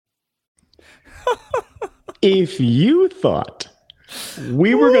If you thought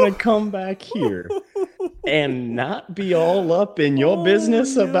we were going to come back here and not be all up in your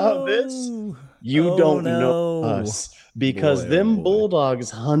business about this, you don't know us, because them Bulldogs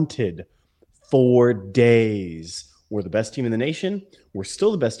hunted for days. We're the best team in the nation. We're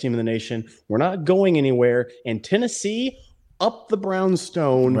still the best team in the nation. We're not going anywhere. And Tennessee, up the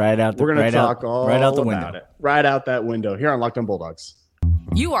brownstone. We're going to talk all right out the about window. it. Right out that window. Here on Locked On Bulldogs.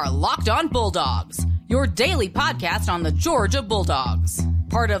 You are Locked On Bulldogs, your daily podcast on the Georgia Bulldogs.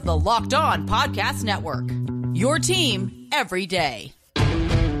 Part of the Locked On Podcast Network. Your team every day.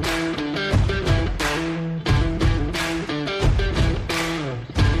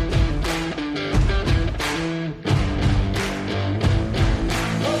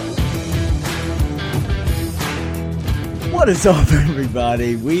 What is up,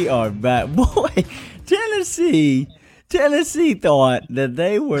 everybody? We are back. Boy, Tennessee thought that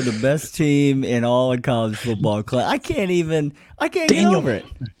they were the best team in all of college football. I can't get over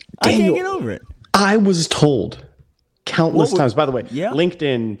it. I was told countless times. By the way, yeah.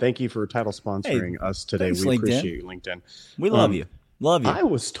 LinkedIn, thank you for title sponsoring us today. Thanks, We LinkedIn. appreciate you, LinkedIn. We love you. Love you. I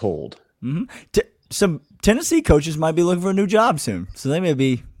was told. Some Tennessee coaches might be looking for a new job soon, so they may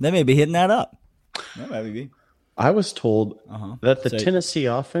be hitting that up. That might be. I was told that the So- Tennessee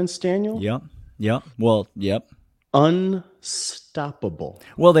offense, Daniel, Yep. Well, yep. unstoppable.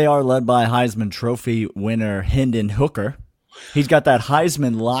 Well, they are led by Heisman Trophy winner Hendon Hooker. He's got that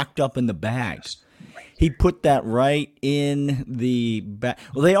Heisman locked up in the bag. He put that right in the bag.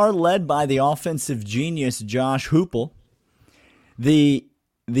 Well, they are led by the offensive genius Josh Heupel, the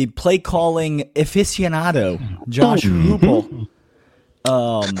play calling aficionado Josh Heupel.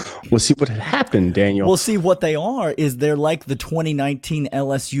 We'll see what happened, Daniel. We'll see what they are. Is they're like the 2019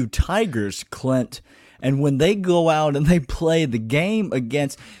 LSU Tigers, Clint. And when they go out and they play the game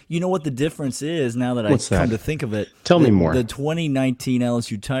against, you know what the difference is now that What's I come that? to think of it? Tell me more. The 2019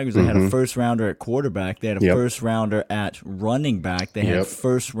 LSU Tigers, they had a first rounder at quarterback. They had a Yep. first rounder at running back. They had Yep.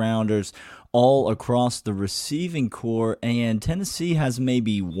 first rounders all across the receiving core. And Tennessee has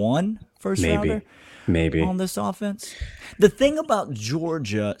maybe one first rounder Maybe. on this offense. The thing about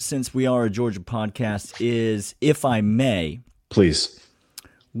Georgia, since we are a Georgia podcast, is, if I may, Please.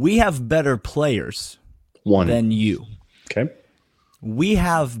 we have better players One. than you. Okay. We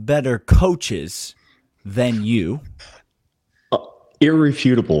have better coaches than you.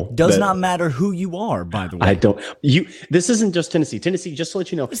 Irrefutable. Does that- not matter who you are, by the way. I don't. This isn't just Tennessee. Tennessee, just to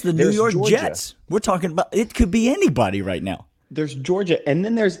let you know, It's the New there's York Georgia. Jets. We're talking about, it could be anybody right now. There's Georgia, and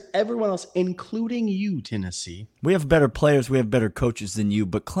then there's everyone else, including you, Tennessee. We have better players, we have better coaches than you,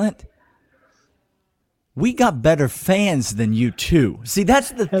 but Clint, we got better fans than you too. See, that's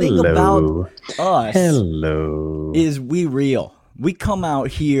the thing about us. Hello. Is we real. We come out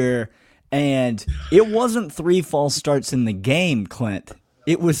here and it wasn't 3 false starts in the game, Clint.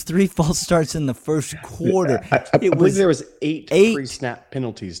 It was 3 false starts in the first quarter. I believe there was eight pre-snap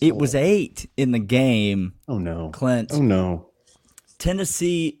penalties. It total. was 8 in the game. Oh no, Clint. Oh no.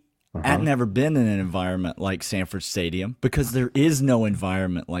 Tennessee had never been in an environment like Sanford Stadium because there is no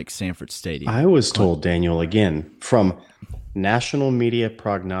environment like Sanford Stadium. I was told, Daniel, again from national media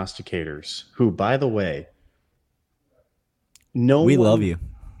prognosticators, who, by the way, We love you.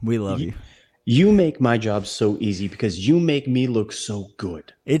 We love you. You make my job so easy because you make me look so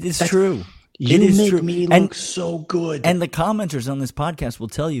good. It is true. You It is make true. me look so good. And the commenters on this podcast will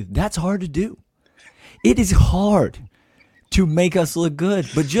tell you that's hard to do. It is hard to make us look good,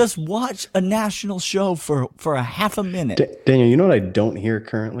 but just watch a national show for a half a minute. Daniel, you know what I don't hear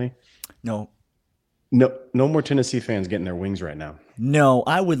currently? No, No more Tennessee fans getting their wings right now.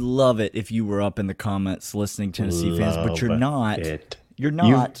 I would love it if you were up in the comments listening Tennessee fans, but you're Love not. it. You're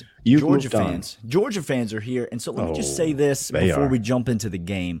not. You've Georgia moved on. fans. Georgia fans are here, and so let me just say this they before are. we jump into the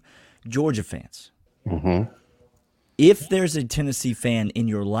game. Georgia fans, if there's a Tennessee fan in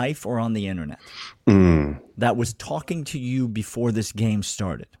your life or on the internet that was talking to you before this game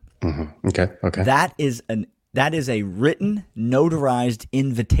started, Okay. that is a written, notarized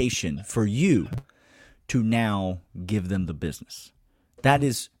invitation for you to now give them the business. That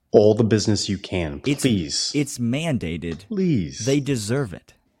is, All the business you can, it's please. It's mandated. Please. They deserve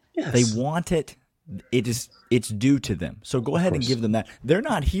it. Yes. They want it. It's due to them. So go ahead and give them that. They're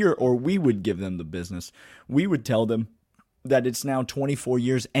not here, or we would give them the business. We would tell them that it's now 24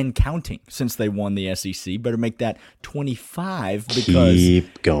 years and counting since they won the SEC. Better make that 25 because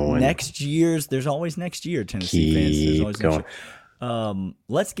Keep going. there's always next year, Tennessee fans. There's Keep always going. next year.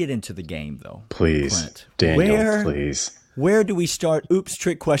 Let's get into the game, though. Please. Clint. Daniel, please. Where do we start? Oops,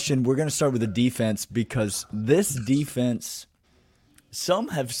 trick question. We're going to start with the defense because this defense Some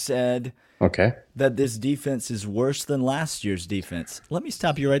have said Okay. that this defense is worse than last year's defense. Let me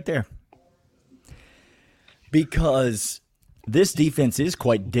stop you right there. Because this defense is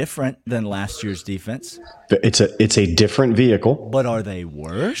quite different than last year's defense. It's a different vehicle. But are they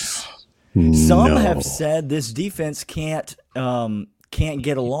worse? No. Some have said this defense can't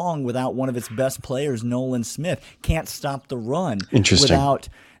get along without one of its best players, Nolan Smith. Can't stop the run without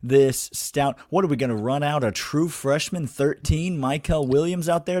this stout. What are we going to run out a true freshman 13, Michael Williams,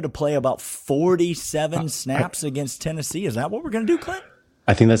 out there to play about 47 snaps against Tennessee? Is that what we're going to do, Clint?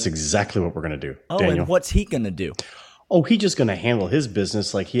 I think that's exactly what we're going to do. Oh, Daniel. and what's he going to do? Oh, he's just going to handle his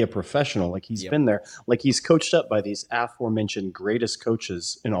business like he a professional, like he's been there, like he's coached up by these aforementioned greatest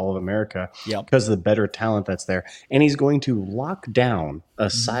coaches in all of America because of the better talent that's there. And he's going to lock down a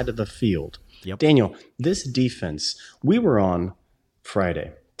side of the field. Daniel, this defense, we were on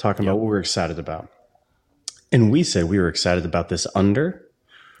Friday talking about what we were excited about. And we said we were excited about this under.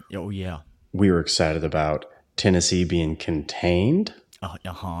 Oh, yeah. We were excited about Tennessee being contained.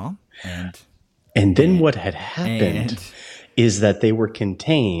 And then what had happened is that they were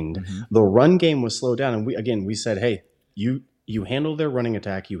contained. The run game was slowed down. And we said, hey, you handle their running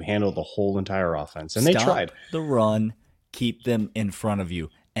attack. You handle the whole entire offense. And they tried. The run, keep them in front of you.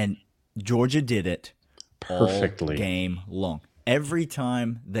 And Georgia did it perfectly all game long. Every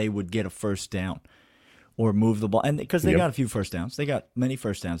time they would get a first down or move the ball, and because they got a few first downs. They got many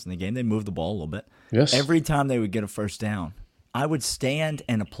first downs in the game. They moved the ball a little bit. Yes. Every time they would get a first down, I would stand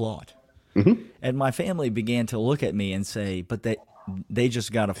and applaud. And my family began to look at me and say, but they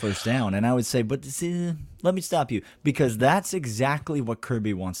just got a first down. And I would say, but let me stop you, because that's exactly what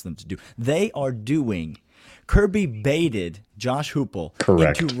Kirby wants them to do. They are doing – Kirby baited Josh Heupel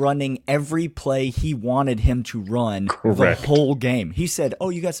into running every play he wanted him to run the whole game. He said, oh,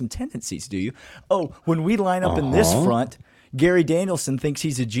 you got some tendencies, do you? Oh, when we line up in this front – Gary Danielson thinks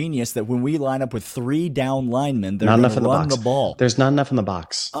he's a genius that when we line up with 3 down linemen, they're going to run the ball. There's not enough in the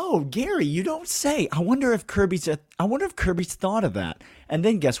box. Oh, Gary, you don't say. I wonder if Kirby's thought of that. And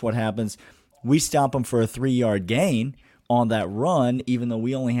then guess what happens? We stop him for a 3-yard gain on that run, even though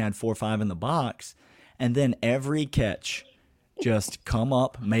we only had 4 or 5 in the box. And then every catch, just come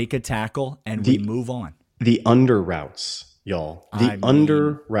up, make a tackle, and we move on. The under routes, y'all.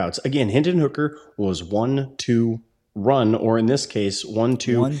 Under routes. Again, Hendon Hooker was 1-2 run, or in this case,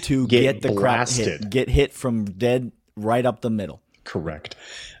 1-2 get the blasted. Get hit from dead right up the middle. Correct.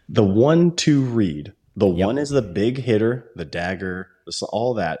 The 1-2 read. The one is the big hitter, the dagger,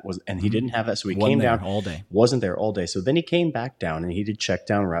 all that was, and he didn't have that, so he came down all day. Wasn't there all day. So then he came back down and he did check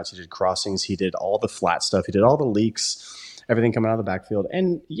down routes, he did crossings, he did all the flat stuff, he did all the leaks, everything coming out of the backfield.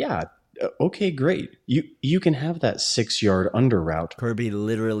 And okay, great. You can have that 6-yard under route. Kirby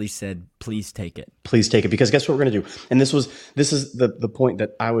literally said, please take it. Please take it, because guess what we're going to do? And this is the point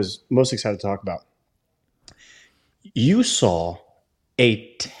that I was most excited to talk about. You saw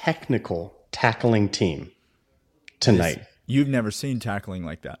a technical tackling team tonight. You've never seen tackling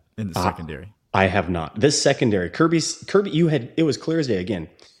like that in the secondary. I have not. this secondary, Kirby, it was clear as day again.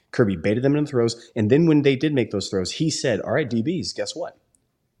 Kirby baited them in the throws, and then when they did make those throws, he said, all right, DBs, guess what?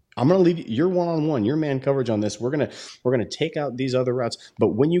 I'm going to leave your one-on-one, your man coverage on this. We're going to take out these other routes.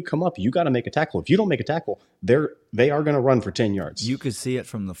 But when you come up, you got to make a tackle. If you don't make a tackle, they are going to run for 10 yards. You could see it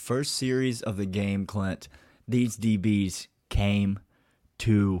from the first series of the game, Clint. These DBs came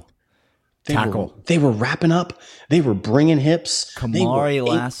to tackle. They were wrapping up. They were bringing hips. Kamari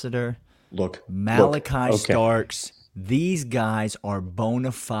Lassiter. Malachi Starks. These guys are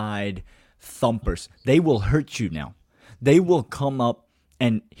bona fide thumpers. They will hurt you now. They will come up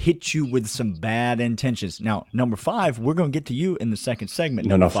and hit you with some bad intentions. Now, number 5, we're going to get to you in the second segment.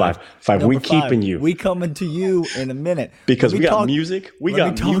 No, 5. We keeping you. We coming to you in a minute. Because we got music.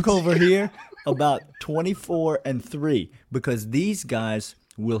 Let me talk over here about 24-3, because these guys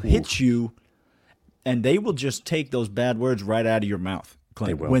will hit you, and they will just take those bad words right out of your mouth,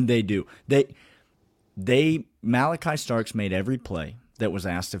 Clint, when they do. Malachi Starks made every play that was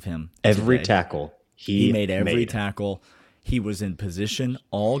asked of him. Every tackle. He made every tackle. He was in position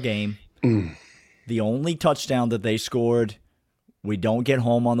all game. The only touchdown that they scored, we don't get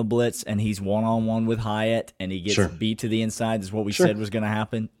home on the blitz, and he's one-on-one with Hyatt, and he gets beat to the inside. This is what we said was going to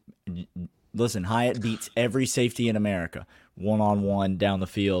happen. Listen, Hyatt beats every safety in America, one-on-one down the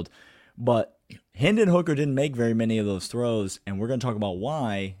field. But Hendon Hooker didn't make very many of those throws, and we're going to talk about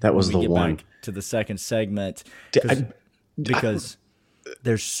why. That was when we the get one. back to the second segment. Because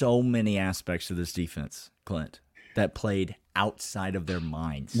there's so many aspects to this defense, Clint, that played outside of their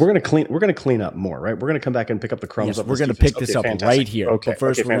minds. We're gonna clean up more, right? We're gonna come back and pick up the crumbs. Yes, we're gonna pick this up right here. Okay, but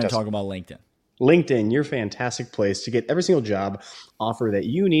first we're gonna talk about LinkedIn. LinkedIn, your fantastic place to get every single job offer that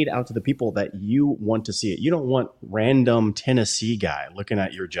you need out to the people that you want to see it. You don't want random Tennessee guy looking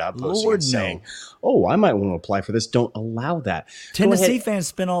at your job posting and saying, oh, I might want to apply for this. Don't allow that. Tennessee fans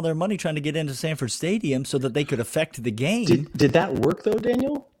spent all their money trying to get into Sanford Stadium so that they could affect the game. Did that work, though,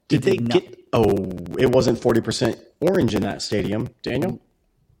 Daniel? Did they get – oh, it wasn't 40% orange in that stadium, Daniel?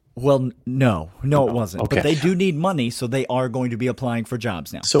 Well, no, it wasn't. Okay. But they do need money, so they are going to be applying for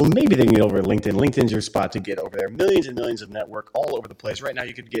jobs now. So maybe they can get over at LinkedIn. LinkedIn's your spot to get over there. Millions and millions of network all over the place. Right now,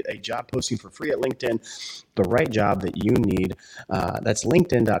 you could get a job posting for free at LinkedIn, the right job that you need. That's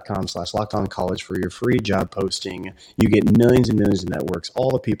linkedin.com/lockedoncollege for your free job posting. You get millions and millions of networks,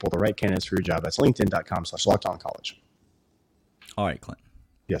 all the people, the right candidates for your job. That's linkedin.com/lockedoncollege. All right, Clint.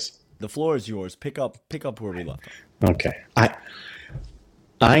 Yes. The floor is yours. Pick up where we left off. Okay.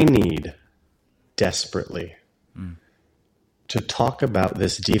 I need desperately to talk about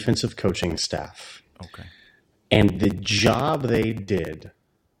this defensive coaching staff. Okay. And the job they did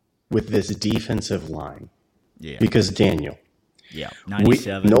with this defensive line. Yeah. Because Daniel. Yeah.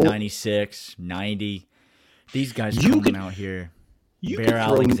 97, 96, 90. These guys coming out here. Bear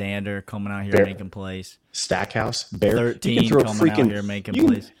Alexander coming out here making plays. Stackhouse. Bear. 13 coming out here making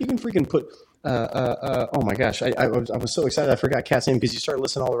plays. You can freaking put... oh my gosh! I was so excited I forgot Cat's name because you started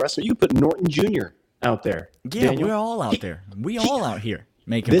listening to all the rest of it. You put Norton Jr. out there. Yeah, Daniel. We're all out there. We all out here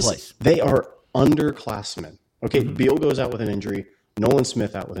making plays. They are underclassmen. Okay, Beal goes out with an injury. Nolan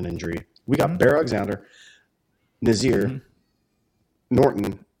Smith out with an injury. We got Bear Alexander, Nazir,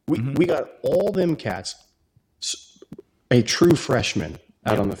 Norton. We got all them cats. A true freshman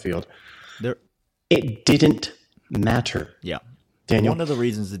out on the field. It didn't matter. Yeah. Daniel? One of the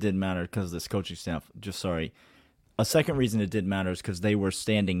reasons it didn't matter because of this coaching staff. A second reason it didn't matter is because they were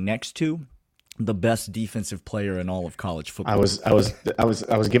standing next to the best defensive player in all of college football. I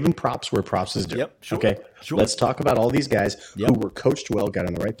was giving props where props is due. Yep, sure. Okay, sure. Let's talk about all these guys who were coached well, got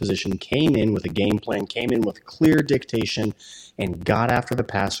in the right position, came in with a game plan, came in with clear dictation, and got after the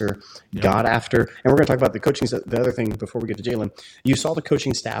passer. Got after, and we're going to talk about the coaching. The other thing before we get to Jalen, you saw the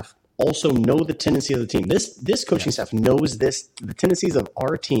coaching staff also know the tendency of the team. This coaching staff knows the tendencies of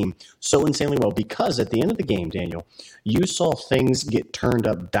our team so insanely well because at the end of the game, Daniel, you saw things get turned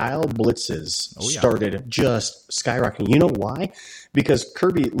up. Dial blitzes started just skyrocketing. You know why? Because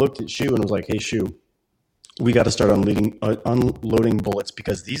Kirby looked at Shu and was like, hey, Shu, we got to start unloading bullets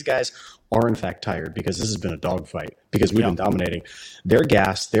because these guys are in fact tired because this has been a dogfight because we've been dominating. They're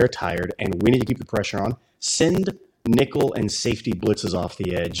gassed, they're tired, and we need to keep the pressure on. Send nickel and safety blitzes off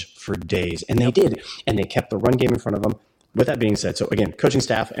the edge for days. And they did. And they kept the run game in front of them. With that being said, so again, coaching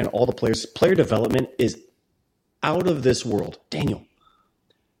staff and all the players, player development is out of this world. Daniel,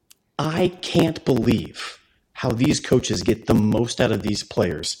 I can't believe how these coaches get the most out of these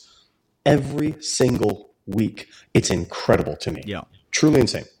players every single week. It's incredible to me. Yeah. Truly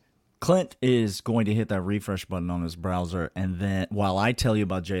insane. Clint is going to hit that refresh button on his browser, and then while I tell you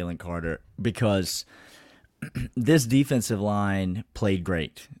about Jalen Carter, because this defensive line played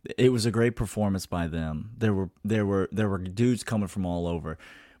great. It was a great performance by them. There were dudes coming from all over,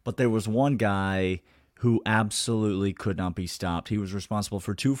 but there was one guy who absolutely could not be stopped. He was responsible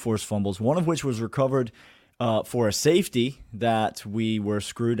for 2 forced fumbles, one of which was recovered for a safety that we were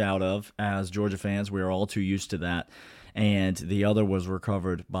screwed out of as Georgia fans. We are all too used to that. And the other was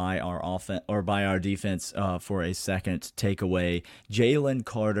recovered by our offense or by our defense for a second takeaway. Jalen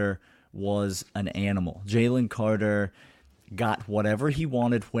Carter was an animal. Jalen Carter got whatever he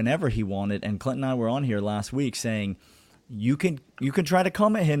wanted whenever he wanted, and Clint and I were on here last week saying you can try to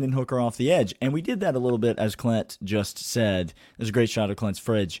come at Hendon Hooker off the edge, and we did that a little bit, as Clint just said. There's a great shot of Clint's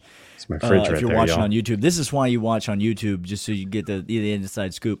fridge. It's my fridge right if you're there, watching y'all. on YouTube. This is why you watch on YouTube, just so you get the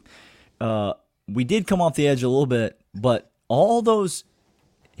inside scoop. We did come off the edge a little bit, but all those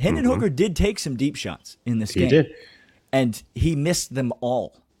Hendon Hooker did take some deep shots in this game. He did. And he missed them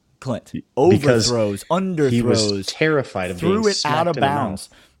all. Clint, overthrows, underthrows. He was terrified of threw being it out of smacked in the bounds.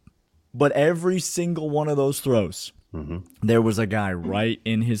 But every single one of those throws, there was a guy right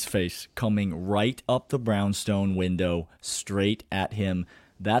in his face, coming right up the brownstone window, straight at him.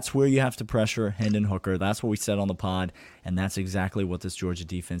 That's where you have to pressure Hendon Hooker. That's what we said on the pod, and that's exactly what this Georgia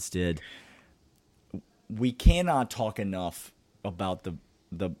defense did. We cannot talk enough about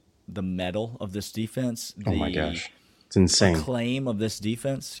the mettle of this defense. Oh my gosh. It's insane. Acclaim of this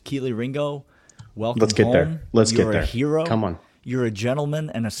defense. Keely Ringo, welcome Let's get home. there. Let's You're get there. a hero. Come on. You're a gentleman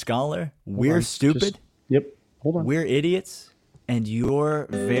and a scholar. We're stupid. Hold on. We're idiots. And you're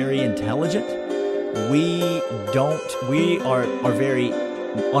very intelligent. We are very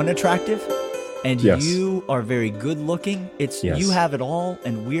unattractive. And Yes. you are very good looking. Yes. You have it all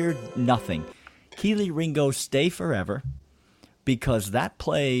and we're nothing. Keely Ringo, stay forever, because that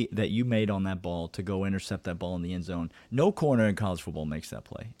play that you made on that ball to go intercept that ball in the end zone, no corner in college football makes that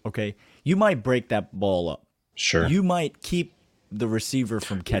play, okay? You might break that ball up. Sure. You might keep the receiver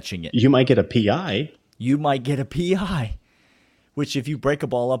from catching it. You might get a PI. You might get a PI, which if you break a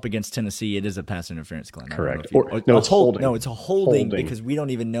ball up against Tennessee, it is a pass interference claim. Correct. No, it's holding. No, it's a holding because we don't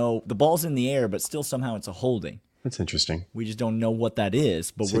even know. The ball's in the air, but still somehow it's a holding. That's interesting. We just don't know what that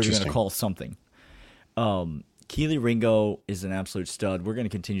is, but we're going to call something. Keely Ringo is an absolute stud. We're going to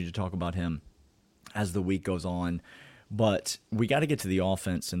continue to talk about him as the week goes on, but we got to get to the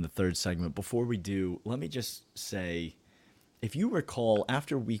offense in the third segment. Before we do, let me just say, if you recall,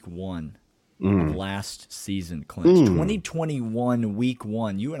 after week 1 of last season, Clint, 2021 week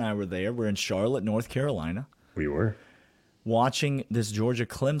 1, you and I were there. We're in Charlotte, North Carolina. We were. Watching this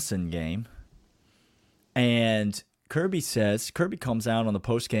Georgia-Clemson game. And Kirby comes out on the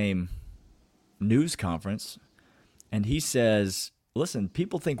post-game news conference, and he says, listen,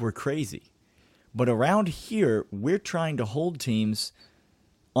 people think we're crazy, but around here, we're trying to hold teams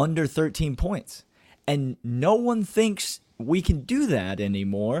under 13 points. And no one thinks we can do that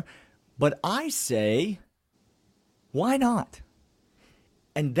anymore, but I say, why not?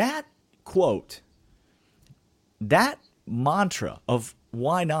 And that quote, that mantra of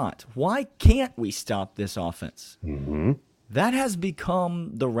why not? Why can't we stop this offense? Mm-hmm. That has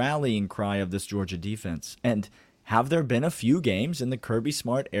become the rallying cry of this Georgia defense. And have there been a few games in the Kirby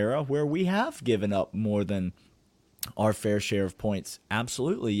Smart era where we have given up more than our fair share of points?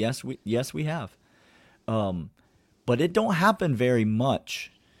 Absolutely. Yes, we have. But it don't happen very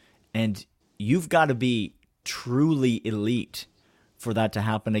much. And you've got to be truly elite for that to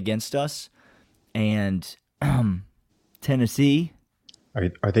happen against us. And Tennessee,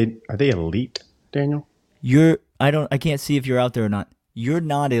 Are they elite, Daniel? I can't see if you're out there or not. You're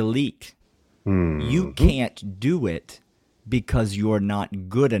not elite. Mm-hmm. You can't do it because you're not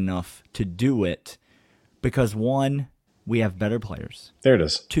good enough to do it. Because 1, we have better players. There it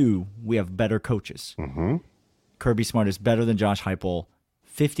is. 2, we have better coaches. Mm-hmm. Kirby Smart is better than Josh Heupel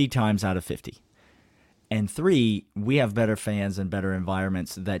 50 times out of 50. And 3, we have better fans and better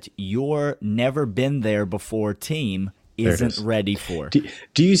environments that your never been there before team isn't ready for.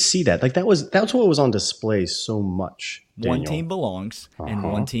 Do you see that? Like that's what was on display so much. Daniel. One team belongs, and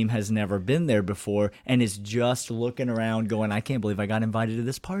one team has never been there before, and is just looking around going, I can't believe I got invited to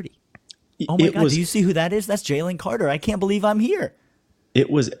this party. Oh my God, do you see who that is? That's Jalen Carter. I can't believe I'm here. It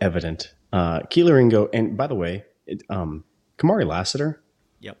was evident. Keely Ringo, and by the way, Kamari Lassiter.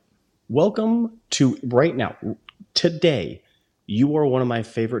 Yep. Welcome to right now. Today, you are one of my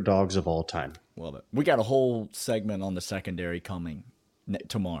favorite dogs of all time. Love it. We got a whole segment on the secondary coming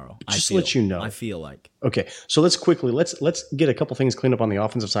tomorrow. Just to let you know. I feel like. Okay, so let's get a couple things cleaned up on the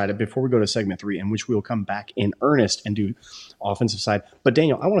offensive side before we go to segment 3, in which we will come back in earnest and do offensive side. But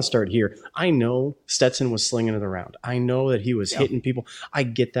Daniel, I want to start here. I know Stetson was slinging it around. I know that he was hitting people. I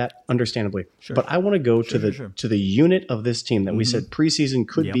get that, understandably. Sure. But I want to go to the unit of this team that we said preseason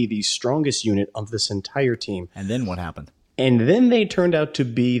could be the strongest unit of this entire team. And then what happened? And then they turned out to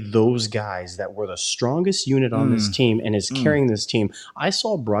be those guys that were the strongest unit on this team and is carrying this team. I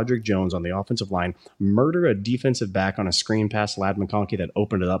saw Broderick Jones on the offensive line murder a defensive back on a screen pass, Ladd McConkey, that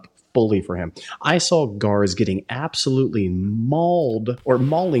opened it up fully for him. I saw guards getting absolutely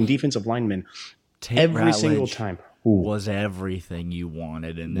mauling defensive linemen every single time. Was everything you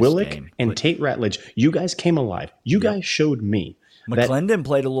wanted in this Willick game. And Tate Ratledge, you guys came alive. You guys showed me. McClendon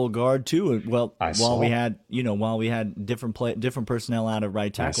played a little guard too. Well, while we had different personnel out of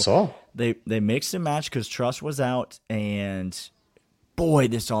right tackle, I saw they mixed and matched because Truss was out, and boy,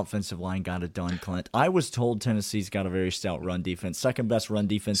 this offensive line got it done, Clint. I was told Tennessee's got a very stout run defense, second best run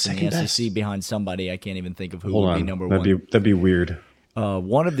defense in the SEC behind somebody I can't even think of who would be number one. That'd be weird.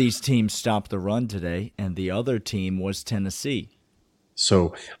 One of these teams stopped the run today, and the other team was Tennessee.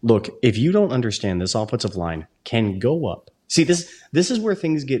 So look, if you don't understand, this offensive line can go up. See, this is where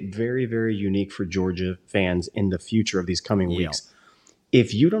things get very, very unique for Georgia fans in the future of these coming weeks.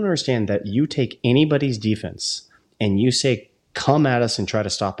 If you don't understand that you take anybody's defense and you say, come at us and try to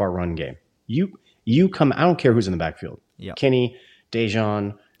stop our run game, you come, I don't care who's in the backfield. Yep. Kenny,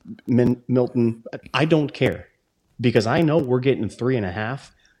 Dejon, Milton, I don't care. Because I know we're getting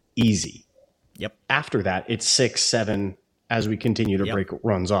 3.5 easy. Yep. After that, it's 6, 7 as we continue to break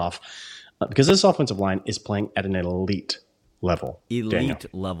runs off. Because this offensive line is playing at an elite level.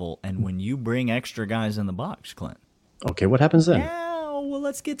 Level. And when you bring extra guys in the box, Clint. Okay, what happens then? Well,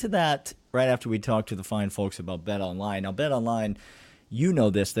 let's get to that right after we talk to the fine folks about BetOnline. Now, BetOnline, you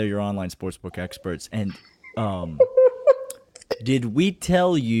know this. They're your online sportsbook experts. And did we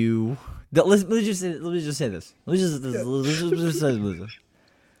tell you Let me just say this.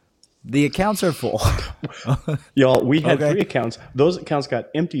 The accounts are full. Y'all, we had Okay. 3 accounts. Those accounts got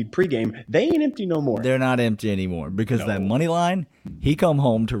emptied pregame. They ain't empty no more. They're not empty anymore because that money line, he come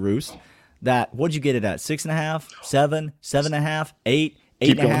home to roost. That, what'd you get it at? 6.5, 7, 7.5, 8,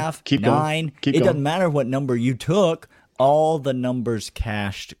 Keep going. 8.5, Keep going. 9. Keep It going. doesn't matter what number you took. All the numbers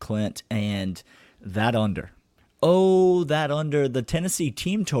cashed, Clint, and that under. Oh, that under. The Tennessee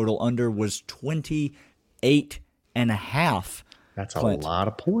team total under was 28.5. That's Clint. a lot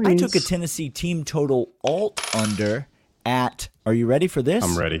of points. I took a Tennessee team total alt under at, are you ready for this?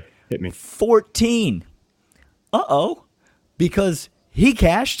 I'm ready. Hit me. 14. Uh-oh. Because he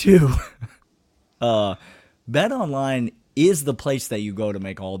cashed too. BetOnline is the place that you go to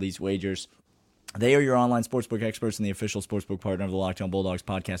make all these wagers. They are your online sportsbook experts and the official sportsbook partner of the Locked On Bulldogs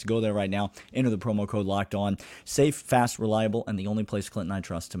podcast. Go there right now. Enter the promo code Locked On. Safe, fast, reliable, and the only place Clint and I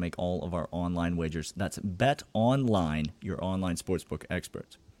trust to make all of our online wagers. That's BetOnline, your online sportsbook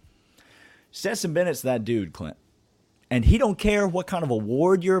experts. Stetson Bennett's that dude, Clint. And he don't care what kind of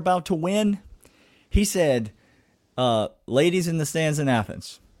award you're about to win. He said, ladies in the stands in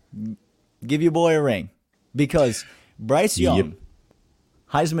Athens, give your boy a ring. Because Bryce Young, Yep.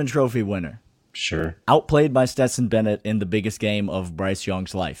 Heisman Trophy winner, Sure. outplayed by Stetson Bennett in the biggest game of Bryce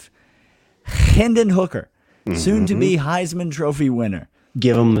Young's life. Hendon Hooker, soon to be Heisman Trophy winner,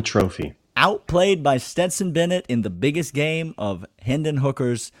 Give him the trophy. outplayed by Stetson Bennett in the biggest game of Hendon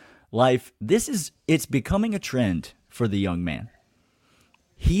Hooker's life. It's becoming a trend for the young man.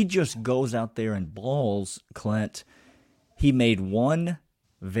 He just goes out there and balls, Clint. He made one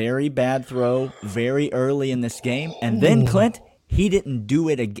very bad throw very early in this game, and then Clint, he didn't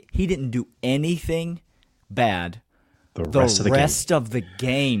do anything bad The the rest of the rest of the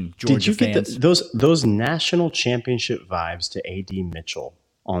game. Georgia Did you fans. get those national championship vibes to A.D. Mitchell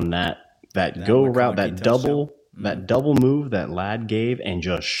on that go route, McConkey that double move that Ladd gave and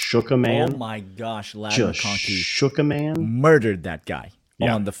just shook a man? Oh my gosh, Ladd just McConkey shook a man. murdered that guy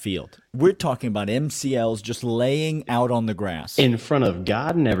Yeah. on the field. We're talking about MCLs just laying out on the grass. In front of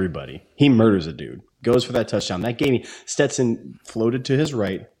God and everybody. He murders a dude. Goes for that touchdown. That gave me Stetson floated to his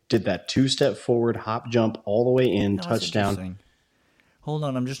right, did that 2-step forward, hop jump all the way in, That's touchdown. interesting. Hold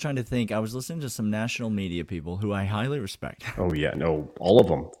on, I'm just trying to think. I was listening to some national media people who I highly respect. Oh yeah, no, all of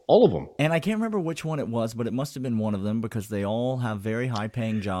them. All of them. And I can't remember which one it was, but it must have been one of them because they all have very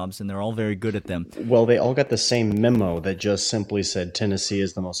high-paying jobs and they're all very good at them. Well, they all got the same memo that just simply said Tennessee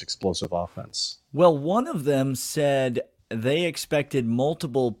is the most explosive offense. Well, one of them said they expected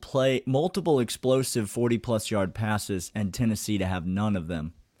multiple explosive 40-plus yard passes and Tennessee to have none of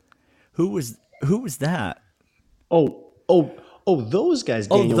them. Who was that? Those guys,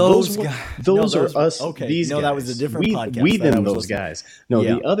 Daniel. those were- guys. Those No, are those- us. okay. These No, guys. that was a different podcast We that I them was those listening. guys. No,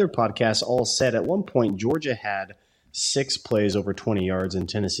 Yeah. the other podcasts all said at one point Georgia had 6 plays over 20 yards and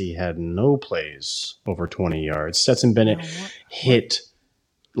Tennessee had no plays over 20 yards. Stetson Bennett hit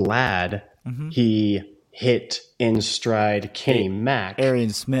Ladd. Mm-hmm. He hit in stride Kenny Mack. Arian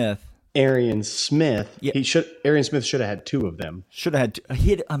Smith. Arian Smith. Yeah. Arian Smith should have had 2 of them. Should have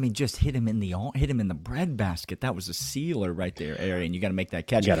had just hit him in the bread basket. That was a sealer right there, Arian. You got to make that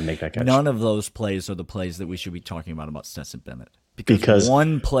catch. You gotta make that catch. None of those plays are the plays that we should be talking about Stetson Bennett. Because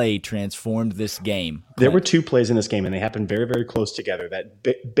one play transformed this game. There were 2 plays in this game, and they happened very, very close together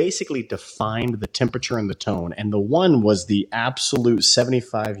that basically defined the temperature and the tone. And the one was the absolute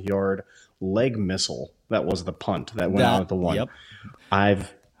 75-yard leg missile. That was the punt that went out at the one. Yep.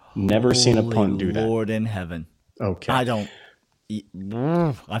 I've never seen a punt do that. Lord in heaven. Okay.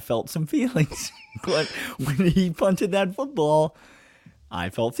 I felt some feelings. But when he punted that football, I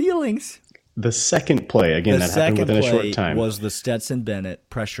felt feelings. The second play, again, that happened within a short time. Was the Stetson Bennett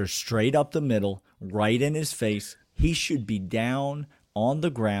pressure straight up the middle, right in his face. He should be down on the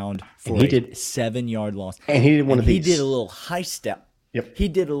ground for he a did- 7-yard loss. And he did one of He these. did a little high step. Yep. He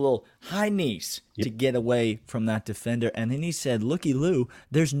did a little high knees to get away from that defender. And then he said, looky Lou,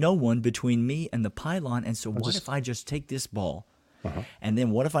 there's no one between me and the pylon. And so what if I just take this ball? And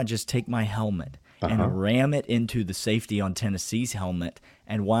then what if I just take my helmet and ram it into the safety on Tennessee's helmet?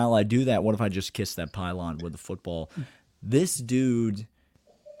 And while I do that, what if I just kiss that pylon with the football? This dude,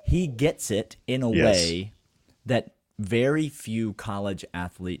 he gets it in a Yes. way that very few college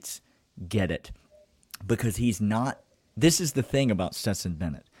athletes get it. Because he's not. This is the thing about Stetson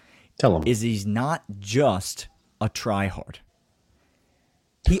Bennett. Tell him. Is he's not just a tryhard.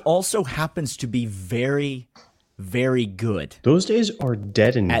 He also happens to be very, very good Those days are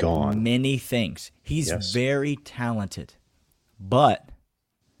dead and at gone. many things. He's Yes. very talented. But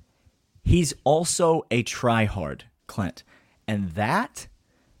he's also a tryhard, Clint. And that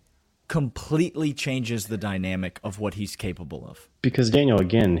completely changes the dynamic of what he's capable of. Because, Daniel,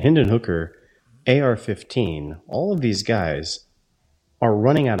 again, Hendon Hooker, AR-15, all of these guys are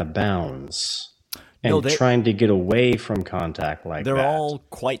running out of bounds and trying to get away from contact like that. They're all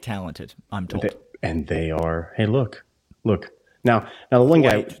quite talented, I'm told. And they are. Hey, look. Now the one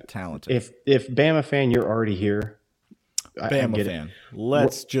guy, talented. If Bama fan, you're already here. Bama fan.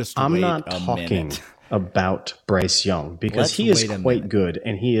 Let's just I'm wait not a talking minute. about Bryce Young because he is quite good,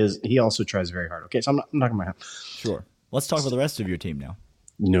 and he also tries very hard. Okay, so I'm not talking about him. Sure. Let's talk about the rest of your team now.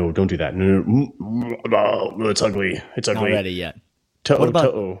 No, don't do that. No, it's ugly. It's ugly. Not ready yet. What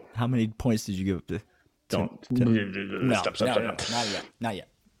about how many points did you give to? Not yet.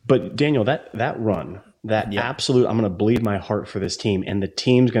 But Daniel, that run, absolute, I'm going to bleed my heart for this team, and the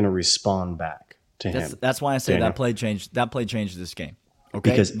team's going to respond back to him. That's why I say that play changed. That play changed this game.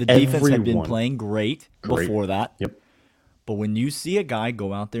 Okay, because the defense had been playing great before that. Yep. But when you see a guy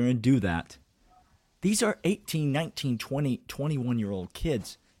go out there and do that, these are 18, 19, 20, 21-year-old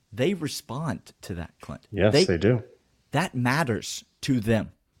kids. They respond to that, Clint. Yes, they do. That matters to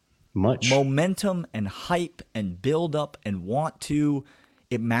them. Much. Momentum and hype and build up and want to.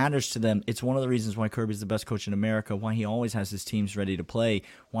 It matters to them. It's one of the reasons why Kirby's the best coach in America, why he always has his teams ready to play,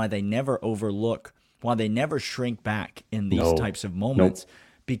 why they never overlook, why they never shrink back in these types of moments,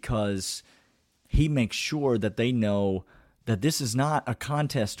 because he makes sure that they know that this is not a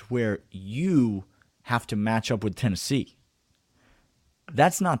contest where you have to match up with Tennessee.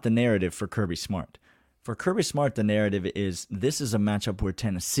 That's not the narrative for Kirby Smart. For Kirby Smart, the narrative is this is a matchup where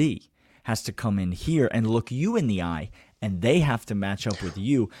Tennessee has to come in here and look you in the eye, and they have to match up with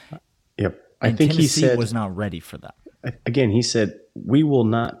you. Yep. I think Tennessee he said was not ready for that. Again, he said, we will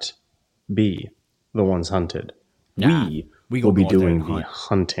not be the ones hunted. We will be doing the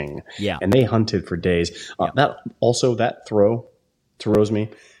hunting. Yeah. And they hunted for days. That throw throws me in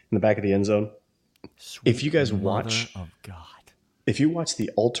the back of the end zone. Sweet if you guys watch, of God. If you watch the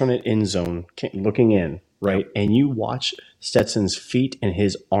alternate end zone looking in, right, and you watch Stetson's feet and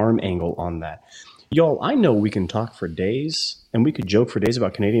his arm angle on that, y'all, I know we can talk for days and we could joke for days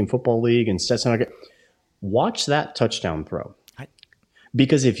about Canadian Football League and Stetson. Watch that touchdown throw.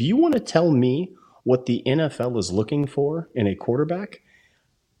 Because if you want to tell me what the NFL is looking for in a quarterback,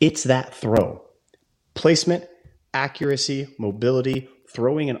 it's that throw. Placement, accuracy, mobility,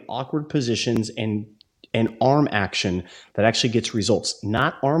 throwing in awkward positions, and arm action that actually gets results.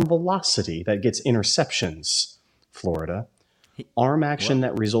 Not arm velocity that gets interceptions, Florida. Arm action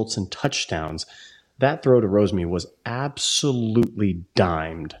that results in touchdowns. That throw to Rosemary was absolutely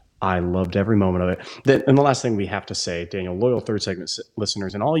dimed. I loved every moment of it. And the last thing we have to say, Daniel, loyal third segment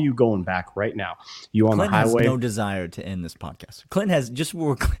listeners, and all you going back right now, you on Clint the highway. Has no desire to end this podcast. Clint has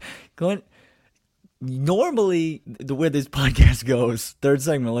Clint. Normally, the way this podcast goes, third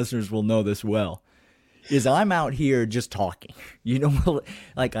segment listeners will know this well. Is I'm out here just talking,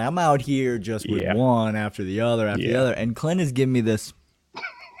 like I'm out here just with one after the other and Clint is giving me this,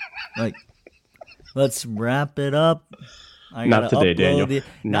 like, let's wrap it up. Not today, Daniel.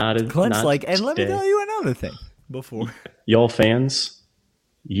 Clint's not like, and let me today. tell you another thing before. Y'all fans,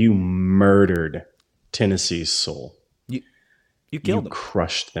 you murdered Tennessee's soul. You killed them.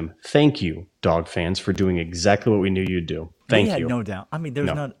 Crushed them. Thank you, Dog fans, for doing exactly what we knew you'd do. Thank you. We had no doubt. I mean,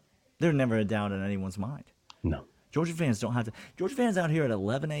 there's never a doubt in anyone's mind. No. Georgia fans don't have to. Georgia fans out here at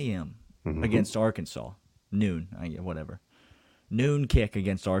 11 a.m. Against Arkansas, noon, whatever. Noon kick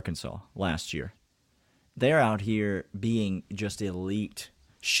against Arkansas last year. They're out here being just elite,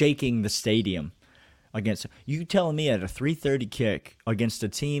 shaking the stadium against. You telling me at a 3:30 kick against a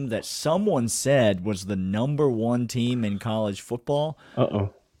team that someone said was the number one team in college football?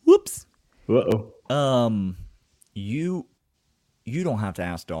 Whoops. You don't have to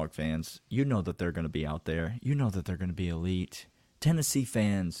ask Dog fans. You know that they're going to be out there. You know that they're going to be elite. Tennessee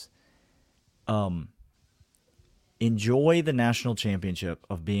fans, enjoy the national championship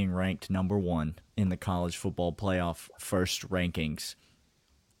of being ranked number one in the college football playoff first rankings.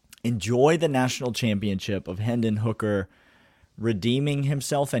 Enjoy the national championship of Hendon Hooker redeeming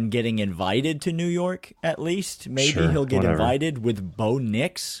himself and getting invited to New York, at least. Maybe he'll get invited with Bo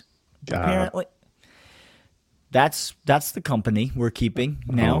Nix, apparently. That's the company we're keeping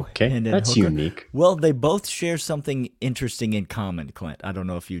now. Okay, that's Hooker. unique. Well, they both share something interesting in common, Clint. I don't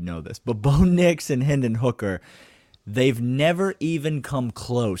know if you know this, but Bo Nix and Hendon Hooker, they've never even come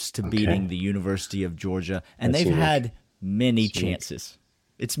close to beating the University of Georgia, and they've had many chances.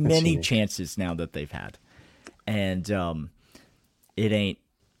 It's many chances now that they've had, and it ain't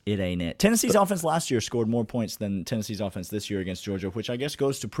it. Tennessee's offense last year scored more points than Tennessee's offense this year against Georgia, which I guess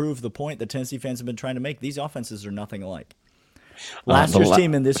goes to prove the point that Tennessee fans have been trying to make. These offenses are nothing alike. Last year's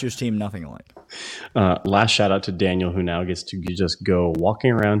team and this year's team, nothing alike. Last shout out to Daniel, who now gets to just go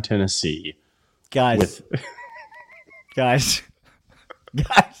walking around Tennessee. Guys, guys,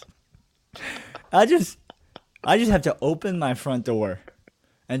 I just have to open my front door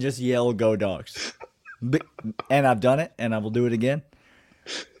and just yell, "Go Dogs!" And I've done it, and I will do it again.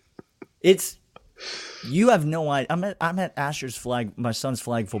 You have no idea. I'm at Asher's my son's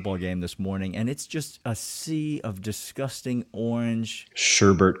flag football game this morning, and it's just a sea of disgusting orange.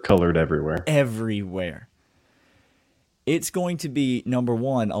 Sherbet colored everywhere. Everywhere. It's going to be, number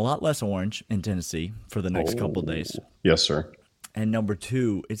one, a lot less orange in Tennessee for the next couple of days. Yes, sir. And number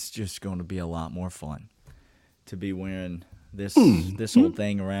two, it's just going to be a lot more fun to be wearing this whole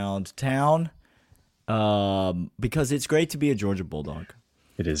thing around town because it's great to be a Georgia Bulldog.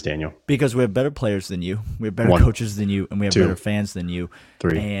 It is, Daniel. Because we have better players than you, we have better coaches than you, and we have better fans than you.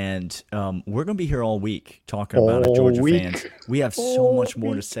 3. And we're going to be here all week talking about our Georgia fans. We have so much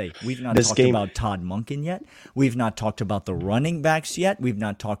more to say. We've not talked about Todd Monken yet. We've not talked about the running backs yet. We've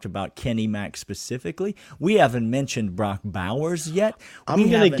not talked about Kenny Mack specifically. We haven't mentioned Brock Bowers yet. I'm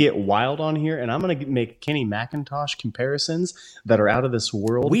going to get wild on here, and I'm going to make Kenny McIntosh comparisons that are out of this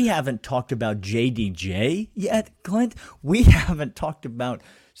world. We haven't talked about JDJ yet, Clint. We haven't talked about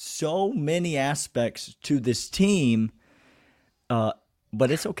so many aspects to this team,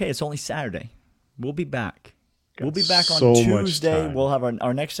 but it's okay. It's only Saturday. We'll be back. We'll be back on Tuesday. We'll have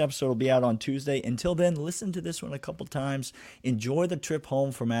our next episode will be out on Tuesday. Until then, listen to this one a couple times. Enjoy the trip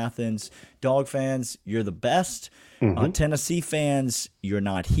home from Athens. Dog fans, you're the best. Tennessee fans, you're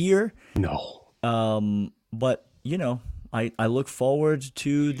not here. No. But, I look forward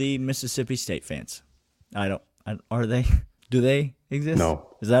to the Mississippi State fans. Are they? Do they exist? No.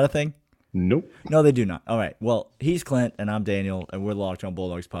 Is that a thing? Nope. No, they do not. All right. Well, he's Clint, and I'm Daniel, and we're Locked On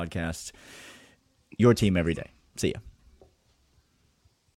Bulldogs podcast. Your team every day. See ya.